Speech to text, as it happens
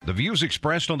The views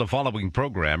expressed on the following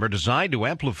program are designed to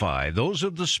amplify those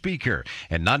of the speaker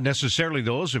and not necessarily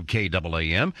those of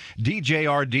KAAM,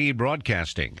 DJRD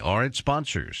Broadcasting, or its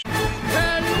sponsors.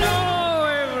 Hello,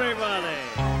 everybody.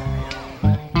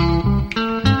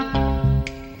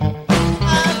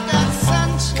 I've got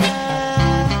sunshine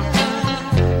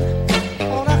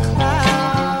on a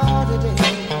cloudy day.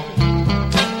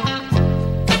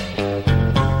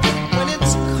 When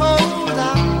it's cold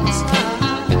outside,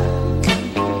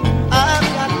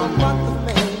 I've got the month of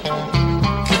May.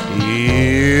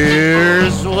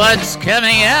 Here's what's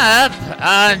coming up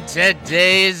on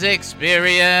today's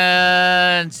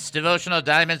experience. Devotional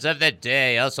Diamonds of the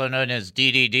Day, also known as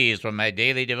DDDs, where my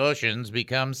daily devotions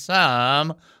become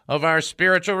some of our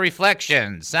spiritual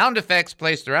reflections. Sound effects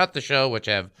placed throughout the show, which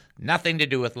have nothing to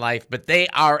do with life, but they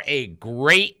are a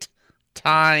great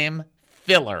time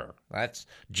filler. That's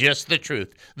just the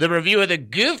truth. The review of the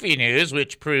goofy news,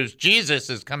 which proves Jesus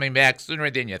is coming back sooner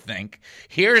than you think.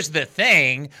 Here's the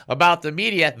thing about the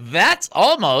media. That's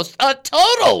almost a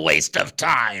total waste of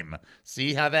time.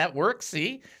 See how that works?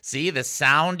 See the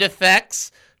sound effects?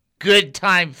 Good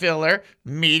time filler,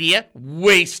 media,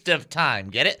 waste of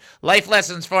time. Get it? Life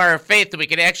lessons for our faith that we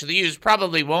could actually use.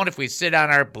 Probably won't if we sit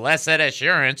on our blessed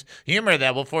assurance. Humor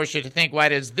that will force you to think, why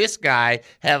does this guy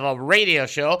have a radio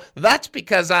show? That's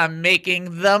because I'm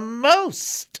making the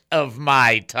most of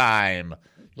my time.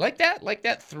 Like that? Like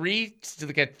a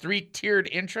three-tiered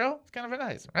intro? It's kind of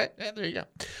nice, right? Yeah, there you go.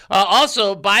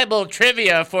 Also, Bible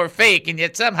trivia for fake and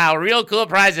yet somehow real cool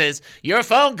prizes, your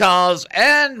phone calls,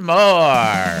 and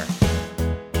more.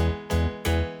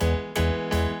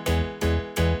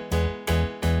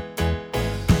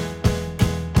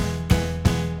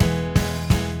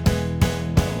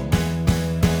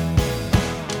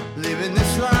 Living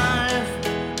this life,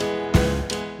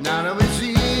 not always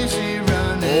easy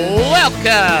running.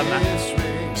 Welcome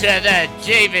to the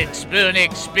David Spoon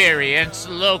Experience,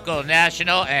 local,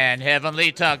 national, and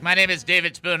heavenly talk. My name is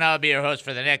David Spoon. I'll be your host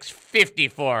for the next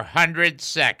 5,400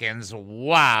 seconds.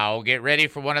 Wow. Get ready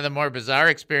for one of the more bizarre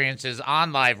experiences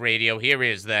on live radio. Here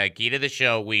is the key to the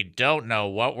show. We don't know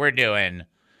what we're doing,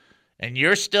 and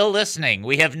you're still listening.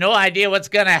 We have no idea what's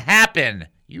going to happen.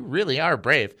 You really are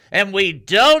brave. And we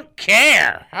don't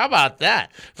care. How about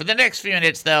that? For the next few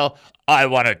minutes, though, I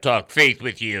want to talk faith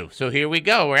with you. So here we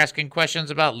go. We're asking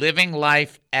questions about living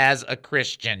life as a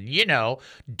Christian. You know,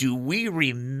 do we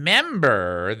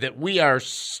remember that we are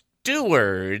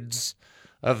stewards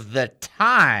of the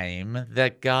time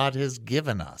that God has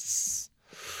given us?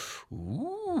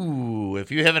 Ooh,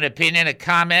 if you have an opinion, a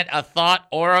comment, a thought,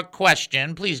 or a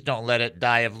question, please don't let it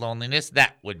die of loneliness.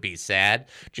 That would be sad.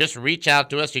 Just reach out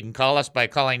to us. You can call us by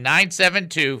calling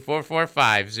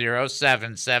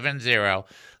 972-445-0770.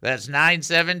 That's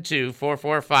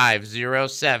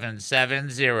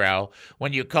 972-445-0770.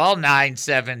 When you call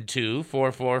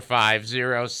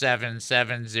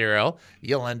 972-445-0770,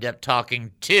 you'll end up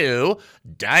talking to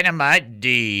Dynamite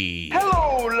D.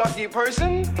 Hello, lucky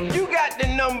person. You got the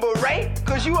number right,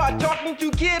 because you are talking to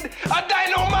Kid a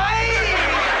Dynamite!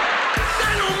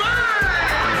 Dynamite!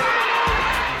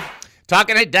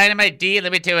 Talking to Dynamite D,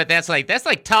 let me tell you what that's like. That's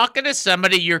like talking to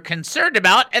somebody you're concerned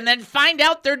about and then find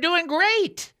out they're doing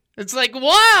great. It's like,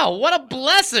 wow, what a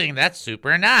blessing. That's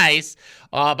super nice.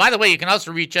 By the way, you can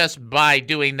also reach us by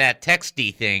doing that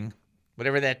texty thing.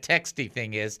 Whatever that texty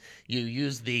thing is, you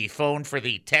use the phone for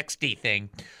the texty thing.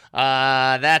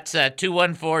 That's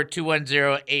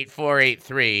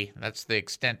 214-210-8483. That's the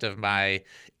extent of my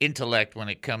intellect when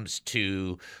it comes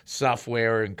to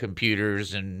software and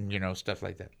computers and, stuff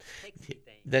like that.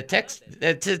 The text,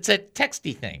 it's a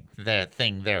texty thing, the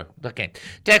thing there. Okay.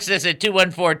 Text us at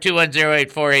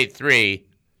 214-210-8483.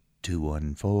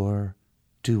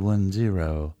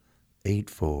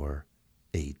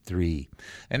 214-210-8483.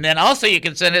 And then also you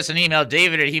can send us an email,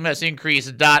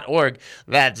 david@hemustincrease.org.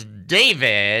 That's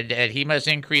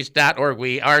david@hemustincrease.org.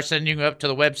 We are sending you up to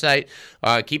the website.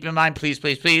 Keep in mind, please,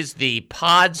 the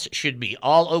pods should be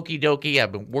all okie dokie.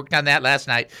 I've been working on that last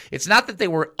night. It's not that they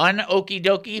were un-okie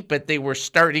dokie, but they were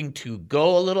starting to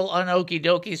go a little un-okie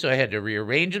dokie, so I had to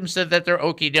rearrange them so that they're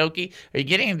okie dokie. Are you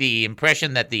getting the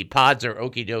impression that the pods are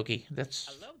okie dokie? I love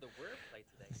the wordplay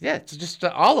today. Yeah, it's just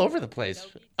all over the place.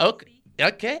 Okay.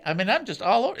 Okay, I mean, I'm just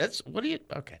all over.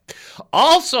 Okay.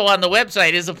 Also on the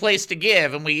website is a place to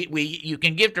give, and you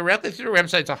can give directly through the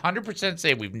website. It's 100%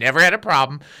 safe. We've never had a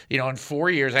problem, in 4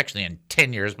 years, actually in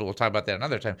 10 years, but we'll talk about that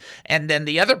another time. And then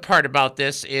the other part about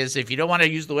this is if you don't want to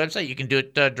use the website, you can do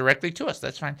it directly to us.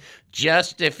 That's fine.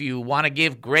 Just if you want to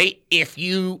give, great. If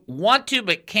you want to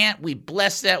but can't, we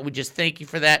bless that. We just thank you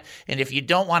for that. And if you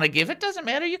don't want to give, it doesn't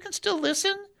matter. You can still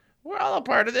listen. We're all a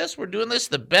part of this. We're doing this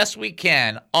the best we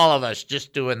can. All of us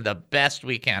just doing the best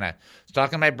we can. I was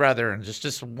talking to my brother, and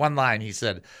just one line. He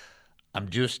said, I'm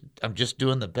just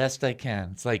doing the best I can.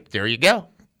 It's like, there you go.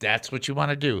 That's what you want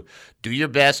to do. Do your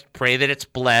best. Pray that it's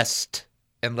blessed,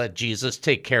 and let Jesus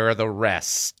take care of the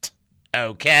rest.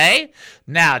 Okay?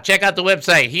 Now, check out the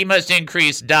website,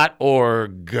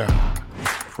 hemustincrease.org.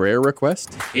 Prayer request?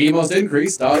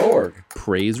 HeMustIncrease.org.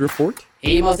 Praise report?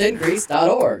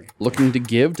 HeMustIncrease.org. Looking to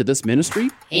give to this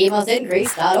ministry?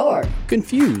 HeMustIncrease.org.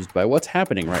 Confused by what's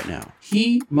happening right now?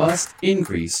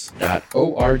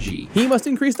 HeMustIncrease.org.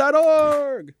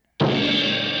 HeMustIncrease.org.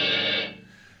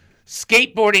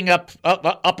 Skateboarding up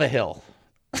a hill.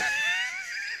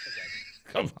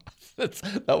 Come on.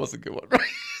 That was a good one, right?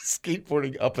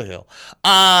 Skateboarding up a hill.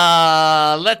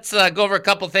 Let's go over a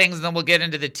couple things, and then we'll get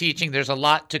into the teaching. There's a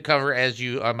lot to cover, as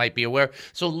you might be aware.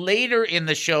 So later in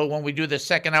the show, when we do the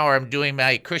second hour, I'm doing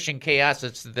my Christian Chaos.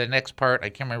 It's the next part. I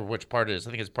can't remember which part it is. I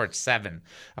think it's part 7.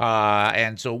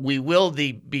 And so we will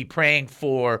be praying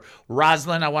for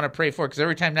Rosalind. I want to pray for, because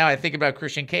every time now I think about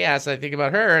Christian Chaos, I think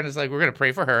about her, and it's like, we're going to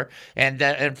pray for her and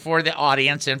for the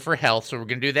audience and for health. So we're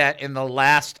going to do that in the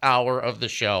last hour of the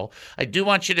show. I do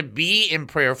want you to be in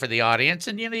prayer for the audience.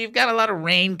 And, you've got a lot of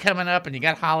rain coming up, and you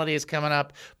got holidays coming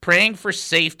up. Praying for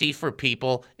safety for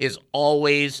people is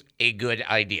always a good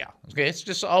idea. Okay, it's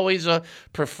just always a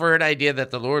preferred idea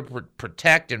that the Lord would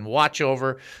protect and watch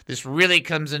over. This really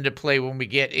comes into play when we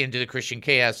get into the Christian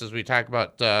Chaos, as we talk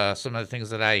about some of the things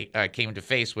that I came to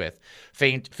face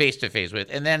to face with.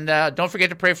 And then don't forget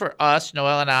to pray for us,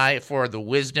 Noelle and I, for the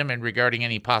wisdom and regarding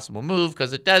any possible move,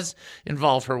 because it does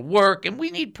involve her work, and we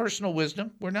need personal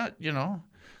wisdom. We're not,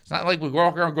 it's not like we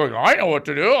walk around going, I know what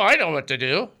to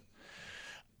do.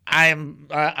 I'm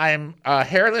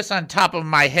hairless on top of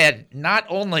my head, not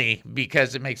only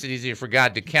because it makes it easier for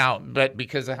God to count, but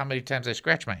because of how many times I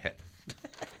scratch my head.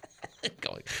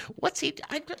 Going, what's he?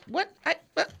 Okay, all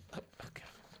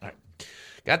right.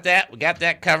 Got that. We got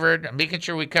that covered. I'm making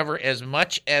sure we cover as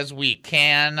much as we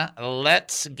can.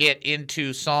 Let's get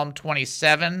into Psalm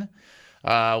 27.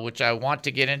 Which I want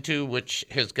to get into, which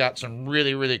has got some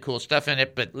really, really cool stuff in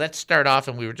it. But let's start off,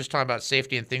 and we were just talking about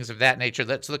safety and things of that nature.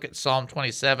 Let's look at Psalm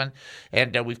 27.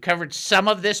 And we've covered some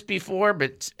of this before,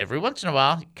 but every once in a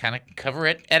while, you kind of cover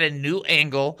it at a new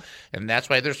angle. And that's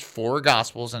why there's 4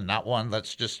 Gospels and not one.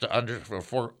 Let's just for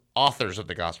 4 authors of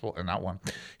the Gospel and not one.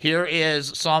 Here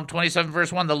is Psalm 27,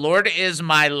 verse 1. The Lord is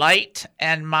my light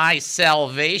and my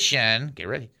salvation. Get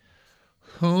ready.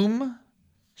 Whom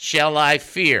shall I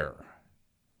fear?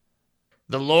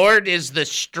 The Lord is the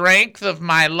strength of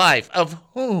my life. Of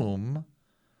whom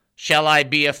shall I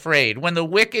be afraid? When the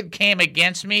wicked came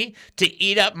against me to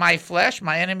eat up my flesh,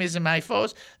 my enemies and my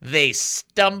foes, they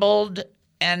stumbled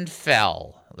and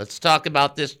fell. Let's talk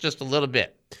about this just a little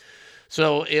bit.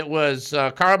 So it was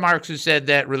Karl Marx who said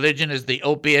that religion is the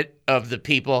opiate of the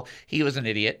people. He was an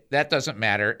idiot. That doesn't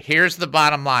matter. Here's the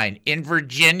bottom line. In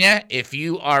Virginia, if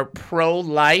you are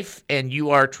pro-life and you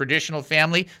are traditional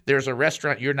family, there's a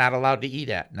restaurant you're not allowed to eat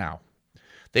at now.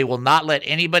 They will not let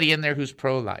anybody in there who's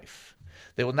pro-life.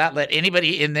 They will not let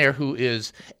anybody in there who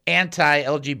is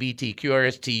anti-LGBT,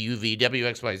 QRST, UV,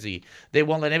 WXYZ. They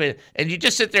won't let anybody. And you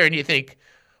just sit there and you think,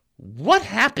 what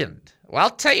happened? Well, I'll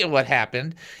tell you what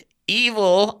happened.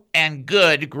 Evil and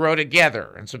good grow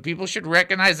together. And so people should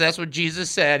recognize that's what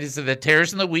Jesus said. He said the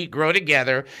tares and the wheat grow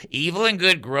together, evil and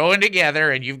good growing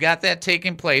together, and you've got that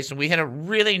taking place. And we had a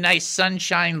really nice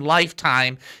sunshine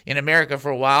lifetime in America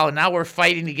for a while, and now we're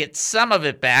fighting to get some of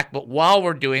it back. But while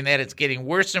we're doing that, it's getting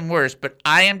worse and worse. But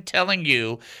I am telling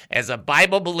you, as a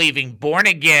Bible-believing,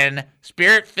 born-again,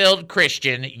 Spirit-filled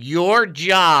Christian, your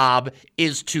job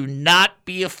is to not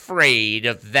be afraid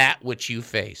of that which you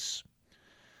face.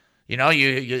 You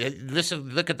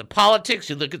look at the politics,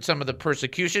 you look at some of the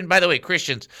persecution. By the way,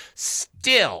 Christians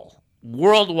still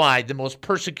worldwide the most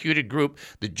persecuted group.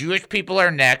 The Jewish people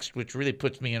are next, which really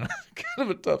puts me in kind of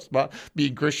a tough spot,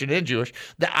 being Christian and Jewish.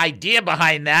 The idea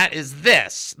behind that is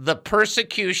this: the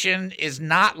persecution is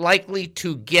not likely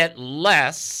to get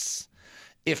less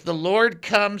if the Lord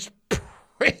comes.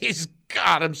 Praise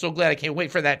God, I'm so glad. I can't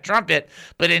wait for that trumpet.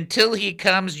 But until he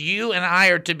comes, you and I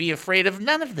are to be afraid of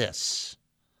none of this.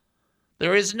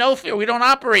 There is no fear. We don't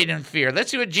operate in fear. Let's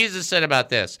see what Jesus said about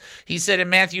this. He said in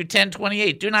Matthew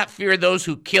 10:28, do not fear those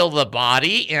who kill the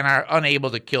body and are unable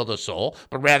to kill the soul,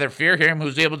 but rather fear him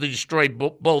who's able to destroy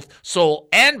both soul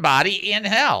and body in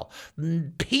hell.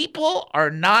 People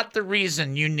are not the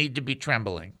reason you need to be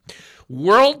trembling.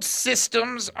 World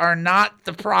systems are not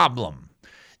the problem.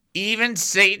 Even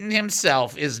Satan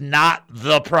himself is not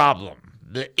the problem.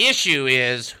 The issue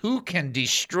is who can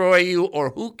destroy you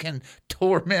or who can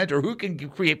torment or who can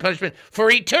create punishment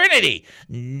for eternity.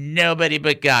 Nobody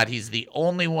but God. He's the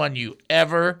only one you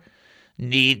ever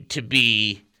need to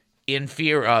be in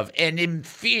fear of. And in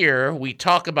fear, we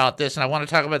talk about this, and I want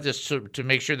to talk about this to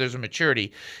make sure there's a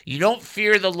maturity. You don't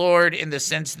fear the Lord in the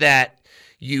sense that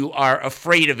you are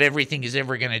afraid of everything he's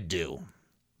ever going to do.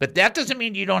 But that doesn't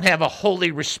mean you don't have a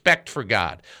holy respect for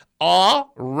God. Awe,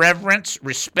 reverence,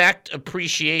 respect,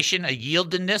 appreciation, a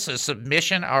yieldedness, a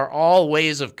submission are all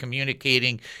ways of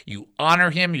communicating. You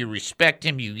honor him, you respect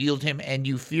him, you yield him, and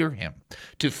you fear him.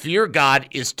 To fear God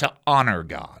is to honor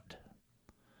God.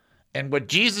 And what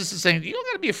Jesus is saying, you don't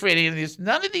got to be afraid of any of these.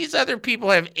 None of these other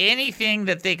people have anything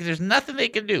that there's nothing they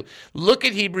can do. Look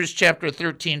at Hebrews chapter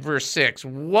 13, verse 6.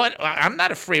 I'm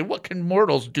not afraid. What can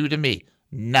mortals do to me?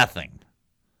 Nothing.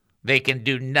 They can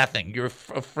do nothing. You're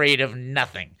afraid of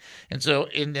nothing. And so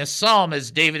in this psalm, as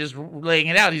David is laying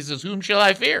it out, he says, whom shall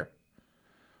I fear?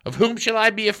 Of whom shall I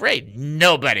be afraid?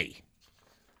 Nobody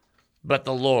but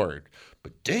the Lord.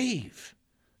 But Dave,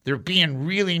 they're being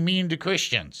really mean to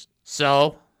Christians.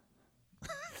 So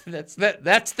that's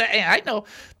I know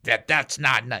that's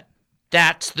not.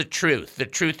 That's the truth. The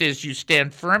truth is you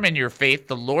stand firm in your faith.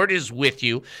 The Lord is with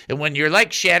you. And when you're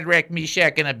like Shadrach,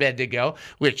 Meshach, and Abednego,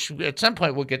 which at some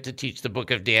point we'll get to teach the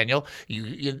book of Daniel,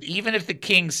 you even if the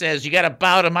king says, you got to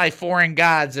bow to my foreign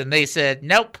gods, and they said,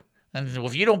 nope. And well,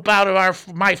 if you don't bow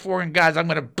to my foreign gods, I'm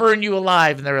going to burn you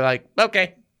alive. And they're like,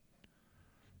 okay.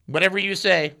 Whatever you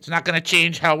say, it's not going to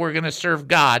change how we're going to serve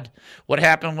God. What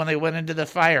happened when they went into the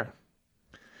fire?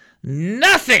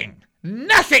 Nothing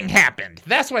happened.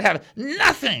 That's what happened.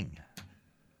 Nothing.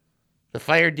 The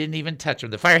fire didn't even touch them.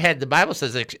 The Bible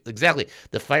says exactly,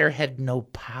 the fire had no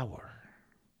power.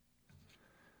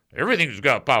 Everything's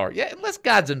got power. Yeah, unless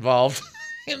God's involved.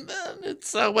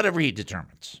 It's whatever he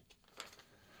determines.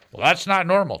 Well, that's not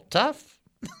normal. Tough.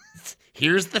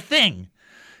 Here's the thing.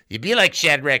 You'd be like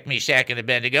Shadrach, Meshach, and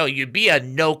Abednego. You'd be a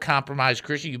no-compromise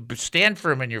Christian. You stand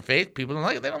firm in your faith. People don't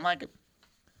like it. They don't like it.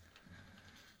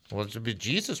 Well,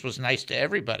 Jesus was nice to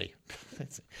everybody.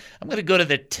 I'm going to go to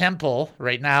the temple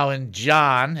right now in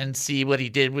John and see what he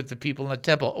did with the people in the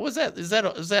temple. Oh, is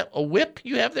that a whip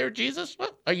you have there, Jesus?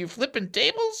 What? Are you flipping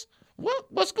tables?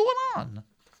 What's going on?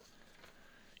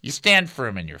 You stand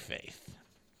firm in your faith.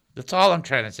 That's all I'm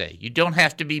trying to say. You don't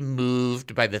have to be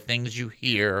moved by the things you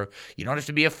hear. You don't have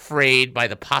to be afraid by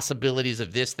the possibilities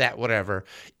of this, that, whatever.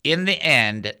 In the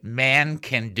end, man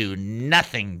can do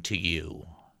nothing to you.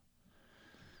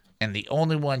 And the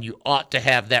only one you ought to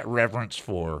have that reverence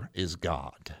for is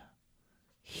God.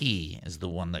 He is the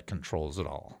one that controls it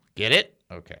all. Get it?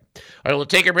 Okay. All right, we'll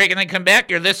take a break and then come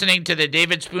back. You're listening to the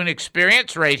David Spoon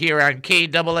Experience right here on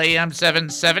KAAM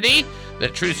 770, the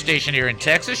truth station here in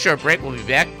Texas. Short break. We'll be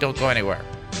back. Don't go anywhere.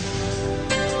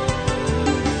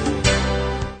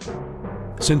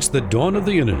 Since the dawn of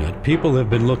the internet, people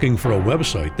have been looking for a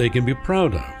website they can be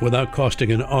proud of without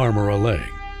costing an arm or a leg.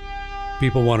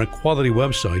 People want a quality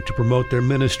website to promote their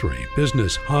ministry,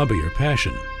 business, hobby, or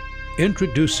passion.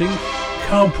 Introducing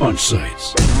Cowpunch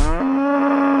Sites.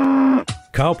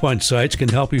 Cowpunch Sites can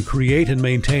help you create and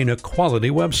maintain a quality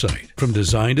website. From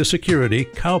design to security,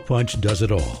 Cowpunch does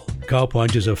it all.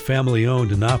 Cowpunch is a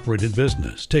family-owned and operated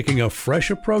business, taking a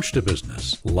fresh approach to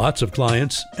business. Lots of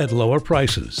clients at lower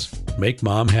prices. Make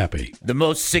mom happy. The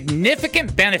most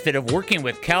significant benefit of working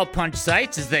with Cowpunch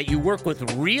Sites is that you work with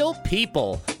real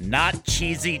people, not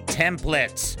cheesy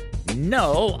templates.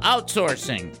 No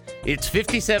outsourcing. It's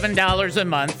 $57 a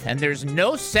month, and there's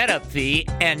no setup fee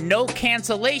and no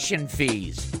cancellation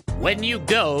fees when you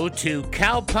go to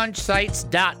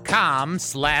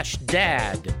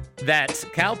cowpunchsites.com/dad. That's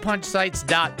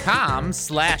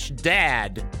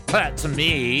cowpunchsites.com/dad. That's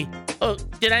me. Oh,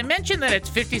 did I mention that it's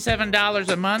 $57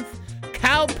 a month?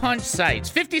 Cowpunch Sites,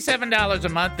 $57 a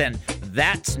month, and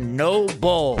that's no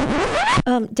bull.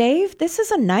 Dave, this is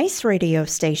a nice radio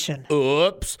station.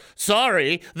 Oops,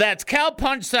 sorry. That's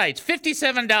Cowpunch Sites,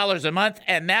 $57 a month,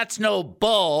 and that's no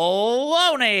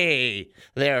baloney.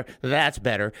 There, that's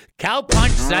better.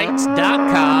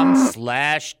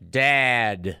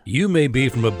 Cowpunchsites.com/dad. You may be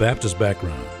from a Baptist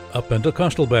background, a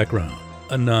Pentecostal background,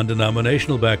 a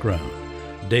non-denominational background.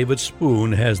 David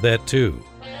Spoon has that too.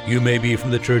 You may be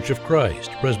from the Church of Christ,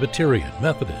 Presbyterian,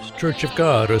 Methodist, Church of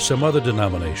God, or some other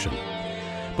denomination.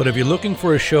 But if you're looking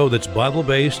for a show that's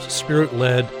Bible-based,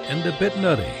 Spirit-led, and a bit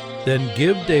nutty, then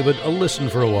give David a listen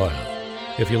for a while.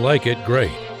 If you like it, great.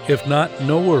 If not,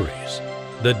 no worries.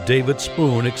 The David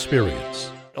Spoon Experience.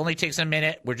 only takes a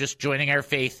minute. We're just joining our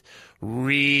faith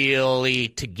really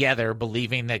together,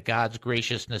 believing that God's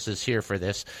graciousness is here for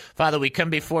this. Father, we come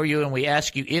before you and we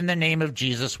ask you in the name of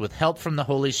Jesus, with help from the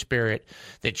Holy Spirit,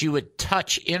 that you would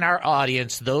touch in our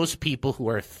audience those people who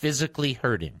are physically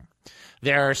hurting.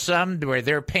 There are some where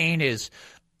their pain is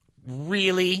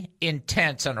really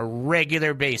intense on a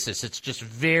regular basis. It's just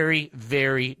very,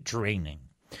 very draining.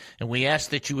 And we ask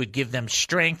that you would give them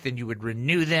strength and you would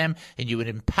renew them and you would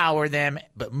empower them,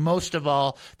 but most of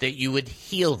all, that you would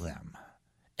heal them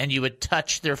and you would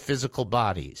touch their physical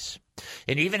bodies.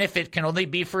 And even if it can only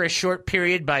be for a short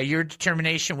period, by your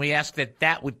determination, we ask that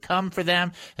that would come for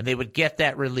them and they would get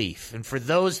that relief. And for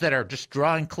those that are just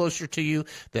drawing closer to you,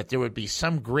 that there would be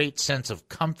some great sense of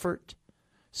comfort,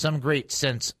 some great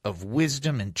sense of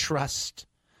wisdom and trust.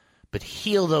 But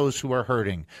heal those who are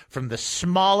hurting, from the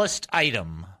smallest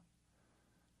item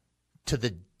to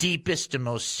the deepest and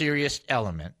most serious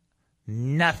element.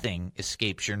 Nothing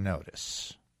escapes your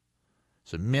notice.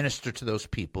 So minister to those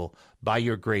people by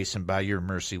your grace and by your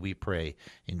mercy, we pray.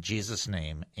 In Jesus'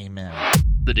 name, amen.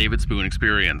 The David Spoon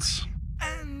Experience.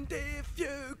 And if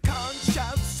you can't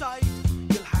shout sight,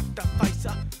 you'll have to face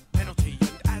a penalty.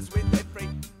 And as with every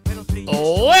penalty,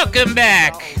 welcome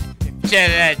back to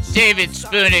the David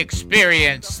Spoon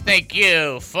Experience. Thank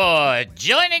you for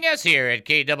joining us here at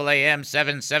KAAM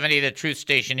 770, the truth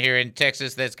station here in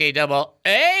Texas. That's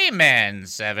KAAM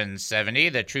 770,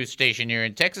 the truth station here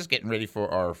in Texas. Getting ready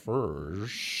for our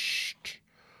first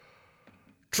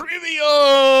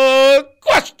trivia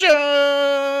question.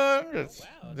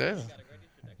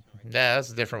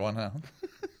 That's a different one, huh?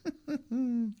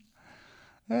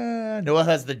 Noah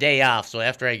has the day off, so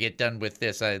after I get done with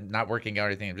this, I'm not working out or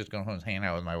anything. I'm just going home and hanging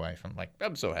out with my wife. I'm like,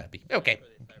 I'm so happy. Okay.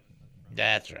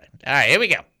 That's right. All right, here we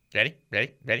go. Ready?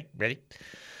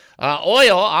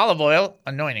 Olive oil,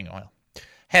 anointing oil,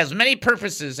 has many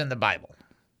purposes in the Bible.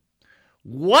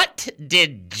 What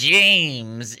did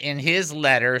James in his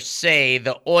letter say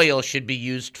the oil should be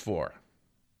used for?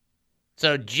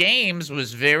 So James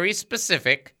was very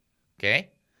specific, okay,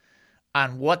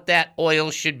 on what that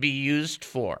oil should be used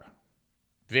for.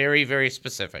 Very, very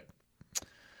specific.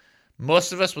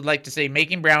 Most of us would like to say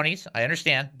making brownies. I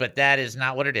understand, but that is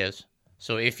not what it is.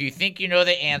 So if you think you know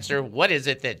the answer, what is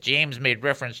it that James made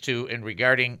reference to in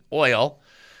regarding oil?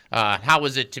 How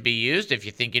was it to be used? If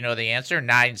you think you know the answer,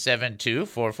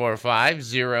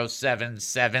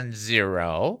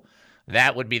 972-445-0770.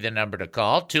 That would be the number to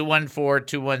call.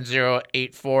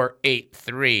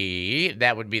 214-210-8483.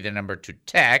 That would be the number to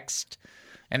text.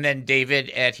 And then David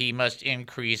at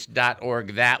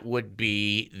hemustincrease.org. That would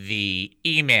be the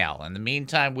email. In the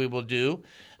meantime, we will do,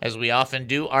 as we often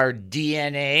do, our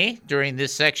DNA during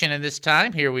this section and this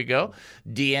time. Here we go.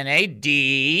 DNA.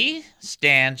 D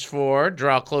stands for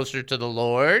draw closer to the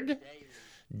Lord.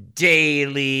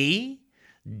 Daily.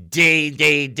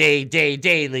 Daily.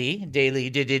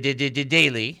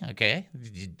 Okay.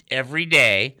 Every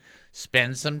day,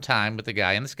 spend some time with the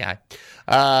guy in the sky.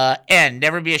 And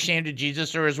never be ashamed of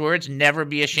Jesus or his words. Never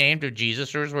be ashamed of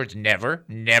Jesus or his words. Never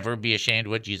be ashamed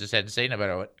of what Jesus had to say, no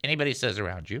matter what anybody says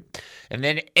around you. And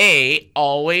then A,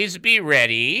 always be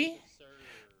ready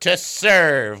to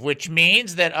serve, which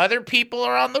means that other people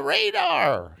are on the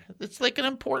radar. It's like an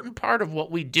important part of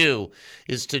what we do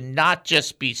is to not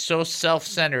just be so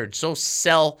self-centered, so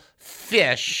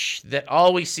selfish that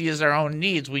all we see is our own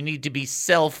needs. We need to be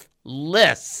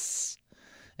selfless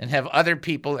and have other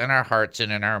people in our hearts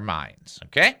and in our minds.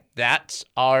 Okay? That's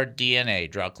our DNA.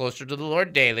 Draw closer to the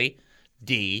Lord daily.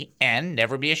 D, N,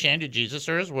 never be ashamed of Jesus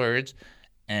or his words.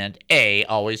 And A,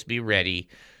 always be ready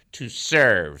to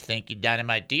serve. Thank you,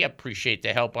 Dynamite D. I appreciate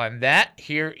the help on that.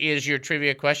 Here is your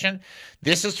trivia question.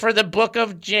 This is for the book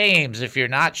of James. If you're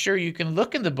not sure, you can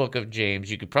look in the book of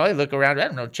James. You could probably look around, I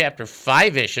don't know, chapter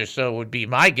 5-ish or so would be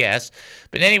my guess.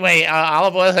 But anyway,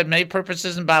 olive oil had many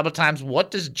purposes in Bible times.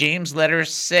 What does James' letter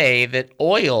say that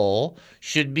oil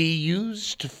should be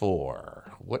used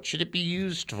for? What should it be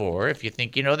used for? If you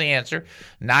think you know the answer,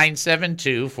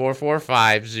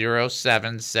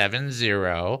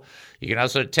 972-445-0770. You can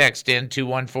also text in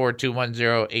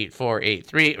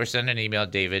 214-210-8483 or send an email,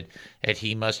 David at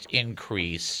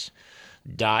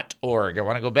hemustincrease.org. I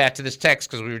want to go back to this text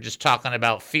because we were just talking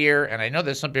about fear, and I know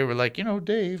there's some people who are like,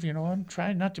 Dave, I'm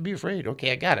trying not to be afraid.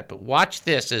 Okay, I got it. But watch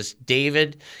this as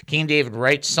King David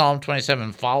writes Psalm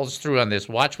 27, follows through on this.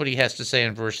 Watch what he has to say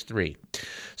in verse 3.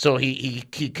 So he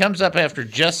comes up after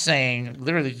just saying,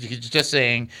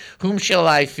 whom shall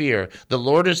I fear? The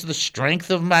Lord is the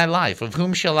strength of my life. Of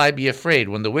whom shall I be afraid?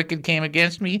 When the wicked came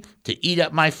against me to eat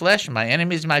up my flesh, my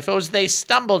enemies, my foes, they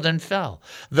stumbled and fell.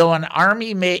 Though an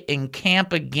army may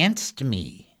encamp against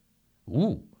me,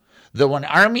 Ooh. Though an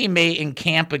army may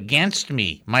encamp against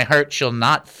me, my heart shall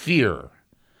not fear.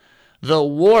 Though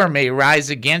war may rise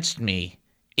against me,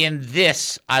 in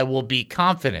this I will be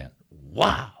confident.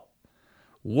 Wow.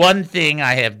 One thing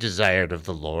I have desired of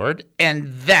the Lord,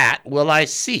 and that will I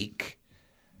seek,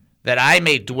 that I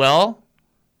may dwell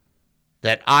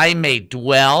in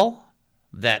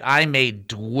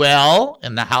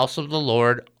the house of the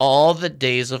Lord all the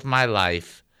days of my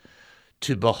life,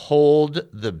 to behold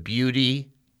the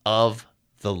beauty of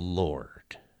the Lord.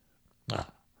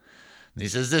 He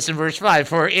says this in verse 5,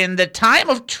 for in the time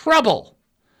of trouble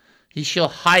he shall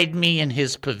hide me in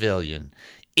his pavilion.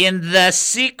 In the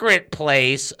secret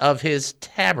place of his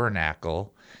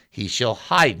tabernacle he shall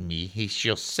hide me. He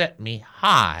shall set me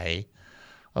high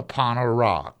upon a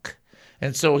rock.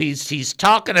 And so he's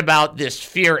talking about this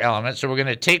fear element. So we're going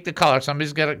to take the caller.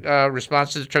 Somebody's got a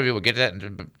response to the trivia. We'll get to that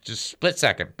in just a split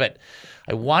second. But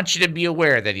I want you to be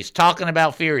aware that he's talking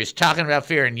about fear. He's talking about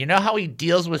fear. And you know how he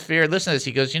deals with fear? Listen to this.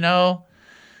 He goes, in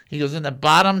the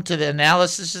bottom to the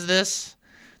analysis of this,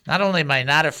 not only am I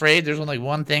not afraid, there's only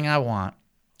one thing I want.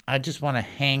 I just want to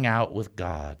hang out with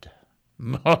God.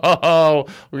 Oh,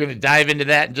 we're going to dive into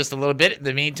that in just a little bit. In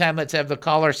the meantime, let's have the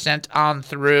caller sent on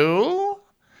through.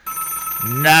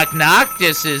 Knock, knock.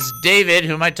 This is David.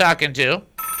 Who am I talking to?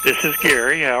 This is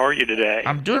Gary. How are you today?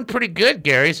 I'm doing pretty good,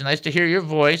 Gary. It's nice to hear your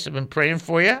voice. I've been praying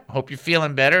for you. Hope you're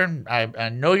feeling better. I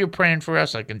know you're praying for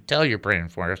us. I can tell you're praying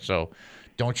for us. So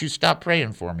don't you stop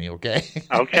praying for me, okay?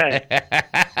 Okay.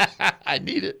 I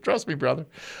need it. Trust me, brother.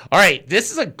 All right.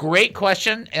 This is a great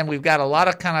question, and we've got a lot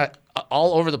of kind of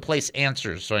all over the place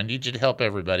answers, so I need you to help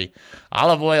everybody.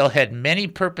 Olive oil had many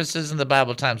purposes in the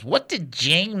Bible times. What did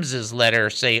James's letter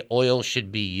say oil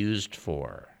should be used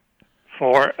for?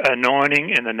 For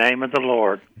anointing in the name of the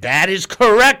Lord. That is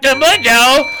correct,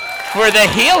 Amundo. For the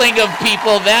healing of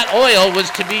people, that oil was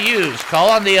to be used. Call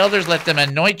on the elders, let them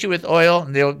anoint you with oil,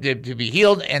 and they'll be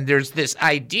healed. And there's this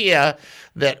idea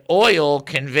that oil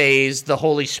conveys the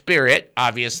Holy Spirit,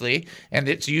 obviously, and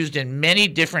it's used in many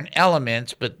different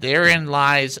elements, but therein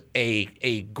lies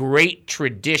a great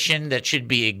tradition that should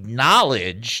be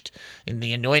acknowledged in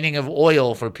the anointing of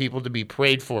oil for people to be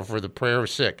prayed for the prayer of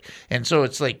sick. And so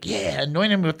it's like, yeah,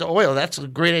 anoint them with the oil. That's a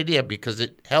great idea because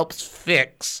it helps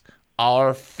fix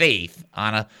our faith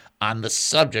on the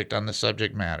subject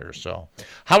matter. So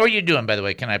how are you doing, by the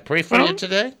way? Can I pray for you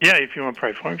today? Yeah, if you want to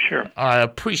pray for him, sure. I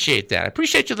appreciate that. I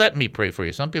appreciate you letting me pray for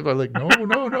you. Some people are like, no.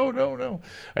 All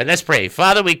right, let's pray.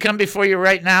 Father, we come before you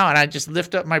right now, and I just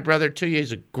lift up my brother to you.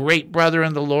 He's a great brother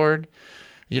in the Lord.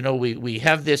 We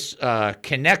have this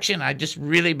connection. I just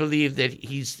really believe that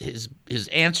his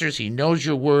answers, he knows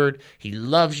your word, he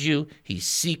loves you, he's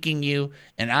seeking you,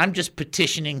 and I'm just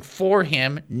petitioning for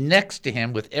him next to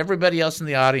him with everybody else in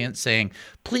the audience saying,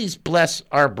 please bless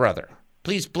our brother.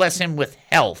 Please bless him with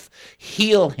health.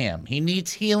 Heal him. He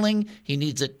needs healing. He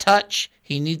needs a touch.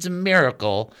 He needs a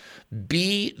miracle.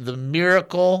 Be the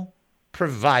miracle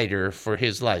provider for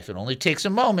his life. It only takes a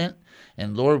moment.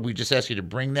 And Lord, we just ask you to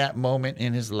bring that moment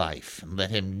in his life and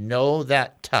let him know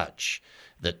that touch,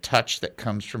 the touch that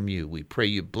comes from you. We pray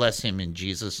you bless him in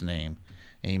Jesus' name.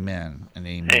 Amen and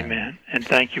amen. Amen. And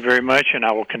thank you very much, and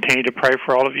I will continue to pray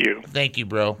for all of you. Thank you,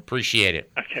 bro. Appreciate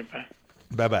it. Okay, bye.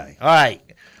 Bye-bye. All right.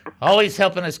 Always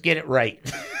helping us get it right.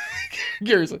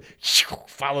 Gary's like,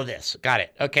 follow this. Got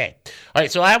it. Okay. All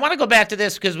right. So I want to go back to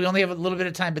this because we only have a little bit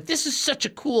of time, but this is such a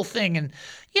cool thing. And,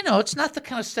 it's not the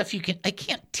kind of stuff I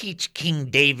can't teach King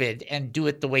David and do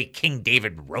it the way King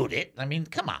David wrote it. I mean,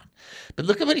 come on. But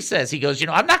look at what he says. He goes,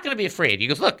 I'm not going to be afraid. He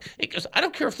goes, look, I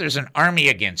don't care if there's an army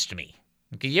against me.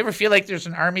 Okay, you ever feel like there's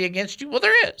an army against you? Well,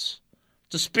 there is.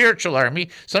 It's a spiritual army.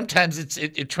 Sometimes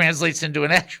it translates into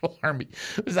an actual army.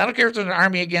 Because I don't care if there's an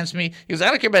army against me. He goes, I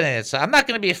don't care about any of that. So I'm not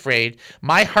going to be afraid.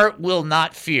 My heart will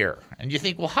not fear. And you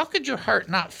think, well, how could your heart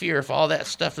not fear if all that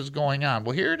stuff is going on?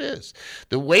 Well, here it is.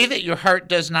 The way that your heart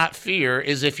does not fear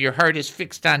is if your heart is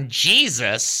fixed on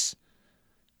Jesus,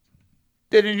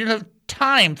 then you don't have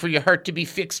time for your heart to be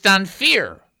fixed on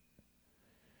fear.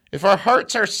 If our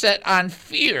hearts are set on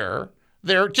fear,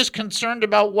 they're just concerned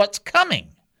about what's coming.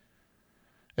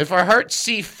 If our hearts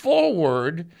see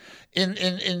forward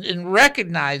and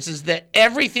recognizes that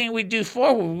everything we do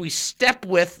forward, we step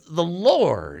with the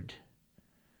Lord.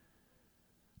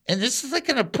 And this is like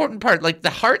an important part. Like the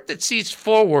heart that sees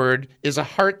forward is a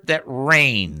heart that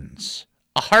reigns.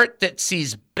 A heart that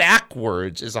sees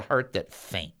backwards is a heart that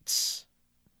faints.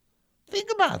 Think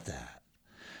about that.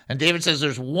 And David says,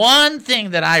 there's one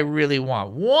thing that I really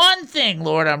want. One thing,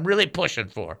 Lord, I'm really pushing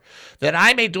for, that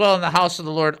I may dwell in the house of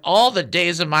the Lord all the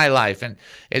days of my life. And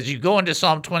as you go into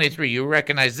Psalm 23, you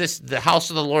recognize this, the house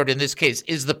of the Lord in this case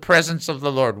is the presence of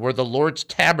the Lord, where the Lord's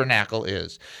tabernacle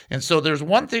is. And so there's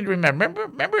one thing to remember.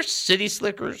 Remember City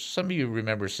Slickers? Some of you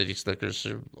remember City Slickers.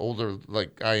 They're older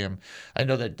like I am. I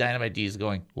know that Dynamite D is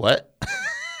going, what?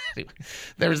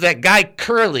 There's that guy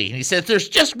Curly, and he said, there's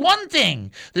just one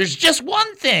thing. There's just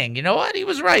one thing. You know what? He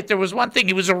was right. There was one thing.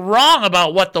 He was wrong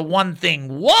about what the one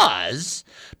thing was,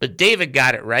 but David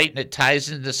got it right, and it ties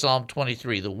into Psalm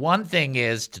 23. The one thing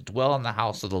is to dwell in the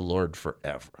house of the Lord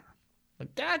forever.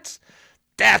 Like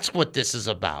that's what this is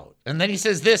about. And then he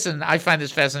says this, and I find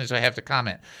this fascinating, so I have to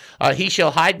comment. He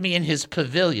shall hide me in his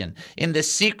pavilion, in the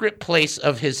secret place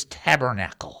of his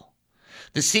tabernacle.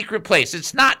 The secret place.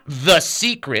 It's not The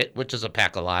Secret, which is a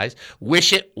pack of lies.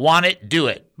 Wish It, Want It, Do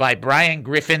It by Brian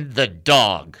Griffin, the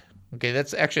dog. Okay,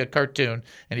 that's actually a cartoon,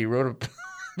 and he wrote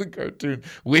the cartoon,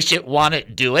 Wish It, Want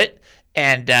It, Do It,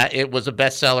 and it was a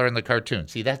bestseller in the cartoon.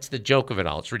 See, that's the joke of it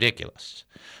all. It's ridiculous.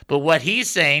 But what he's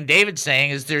saying, David's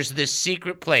saying, is there's this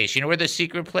secret place. You know where the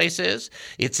secret place is?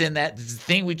 It's in that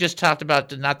thing we just talked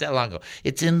about not that long ago.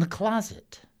 It's in the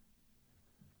closet.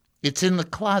 It's in the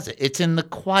closet. It's in the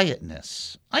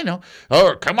quietness. I know.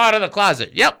 Oh, come out of the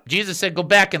closet. Yep. Jesus said, go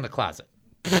back in the closet.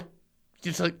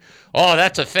 It's like, oh,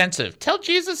 that's offensive. Tell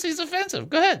Jesus he's offensive.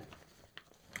 Go ahead.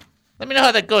 Let me know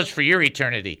how that goes for your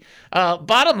eternity.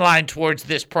 Bottom line towards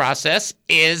this process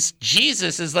is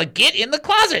Jesus is like, get in the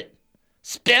closet.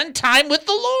 Spend time with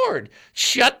the Lord.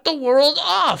 Shut the world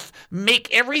off.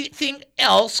 Make everything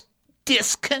else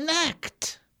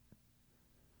disconnect.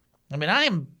 I mean, I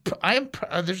am.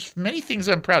 There's many things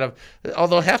I'm proud of,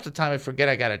 although half the time I forget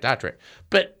I got a doctorate.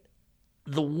 But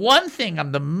the one thing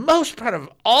I'm the most proud of,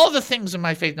 all the things in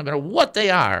my faith, no matter what they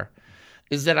are,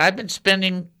 is that I've been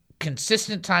spending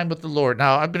consistent time with the Lord.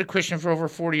 Now, I've been a Christian for over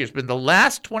 40 years, but in the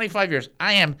last 25 years,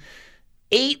 I am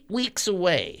 8 weeks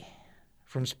away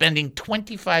from spending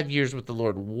 25 years with the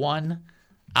Lord, 1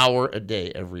 hour a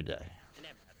day, every day.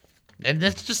 And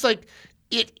that's just like,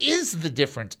 it is the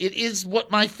difference. It is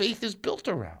what my faith is built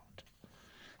around.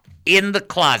 In the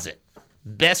closet.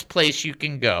 Best place you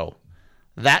can go.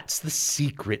 That's the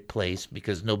secret place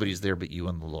because nobody's there but you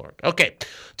and the Lord. Okay,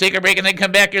 take a break and then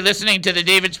come back. You're listening to the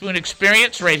David Spoon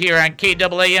Experience right here on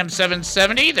KAAM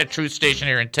 770, the truth station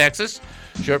here in Texas.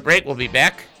 Short break. We'll be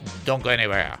back. Don't go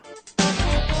anywhere.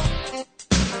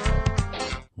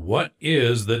 What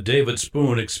is the David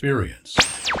Spoon Experience?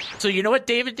 So you know what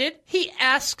David did? He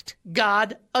asked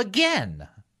God again.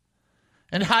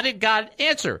 And how did God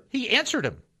answer? He answered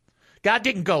him. God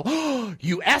didn't go, oh,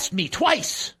 you asked me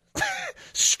twice.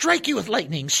 Strike you with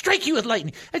lightning. Strike you with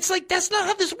lightning. It's like, that's not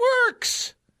how this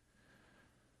works.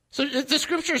 So the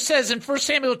scripture says in 1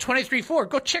 Samuel 23:4,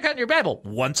 go check out your Bible.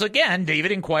 Once again,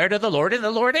 David inquired of the Lord, and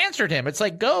the Lord answered him. It's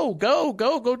like, go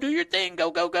do your thing.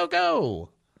 Go.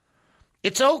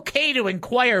 It's okay to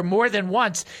inquire more than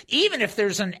once, even if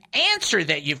there's an answer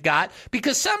that you've got,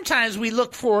 because sometimes we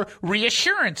look for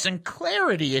reassurance and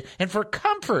clarity and for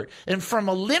comfort and from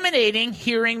eliminating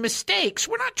hearing mistakes.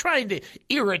 We're not trying to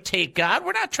irritate God.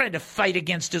 We're not trying to fight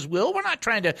against his will. We're not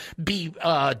trying to be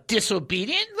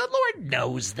disobedient. The Lord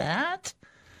knows that.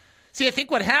 See, I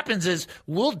think what happens is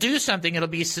we'll do something, it'll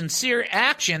be sincere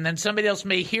action, then somebody else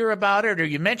may hear about it, or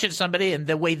you mention somebody, and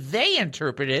the way they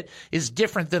interpret it is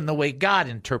different than the way God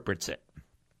interprets it.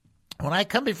 When I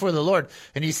come before the Lord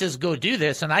and he says, go do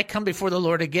this, and I come before the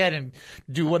Lord again and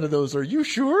do one of those, are you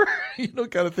sure?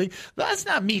 Kind of thing. That's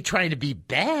not me trying to be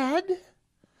bad.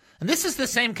 And this is the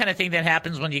same kind of thing that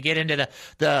happens when you get into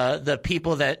the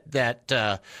people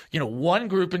that one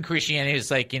group in Christianity is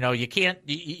like, you can't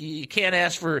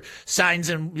ask for signs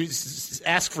and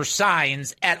ask for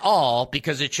signs at all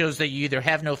because it shows that you either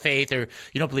have no faith or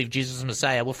you don't believe Jesus is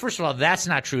Messiah. Well, first of all, that's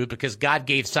not true because God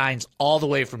gave signs all the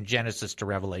way from Genesis to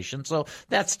Revelation. So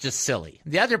that's just silly.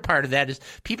 The other part of that is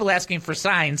people asking for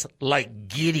signs like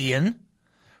Gideon.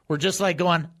 We're just like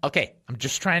going, okay, I'm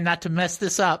just trying not to mess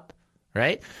this up.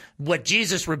 Right? What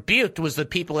Jesus rebuked was the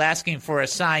people asking for a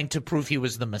sign to prove he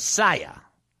was the Messiah.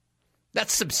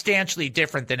 That's substantially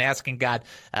different than asking God,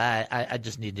 I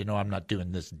just need to know I'm not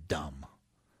doing this dumb.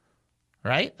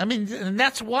 Right? I mean, and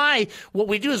that's why what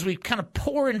we do is we kind of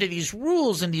pour into these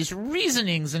rules and these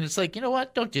reasonings, and it's like, you know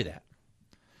what? Don't do that.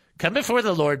 Come before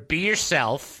the Lord, be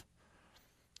yourself.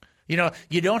 You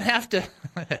don't have to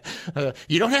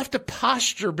you don't have to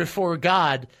posture before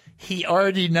God He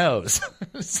already knows.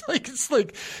 It's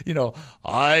like,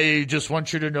 I just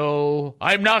want you to know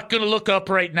I'm not going to look up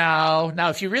right now. Now,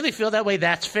 if you really feel that way,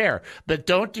 that's fair. But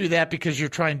don't do that because you're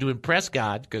trying to impress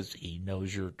God, because he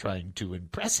knows you're trying to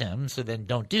impress him. So then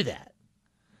don't do that.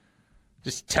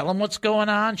 Just tell him what's going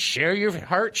on. Share your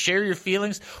heart. Share your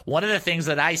feelings. One of the things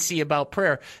that I see about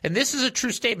prayer, and this is a true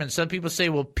statement. Some people say,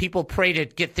 well, people pray to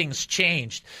get things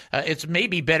changed. It's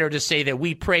maybe better to say that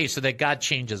we pray so that God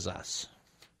changes us.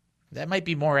 That might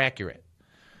be more accurate.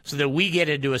 So that we get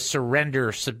into a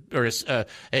surrender or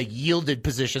a yielded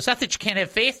position. It's not that you can't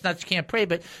have faith, not that you can't pray,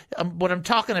 but what I'm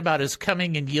talking about is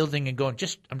coming and yielding and going,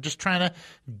 I'm just trying to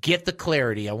get the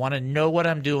clarity. I want to know what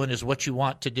I'm doing is what you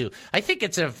want to do. I think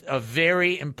it's a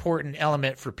very important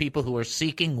element for people who are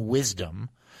seeking wisdom,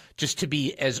 just to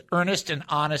be as earnest and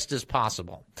honest as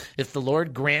possible. If the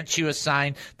Lord grants you a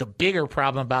sign, the bigger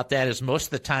problem about that is most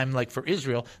of the time, like for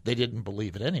Israel, they didn't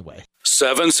believe it anyway.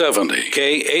 770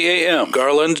 KAAM,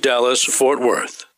 Garland, Dallas, Fort Worth.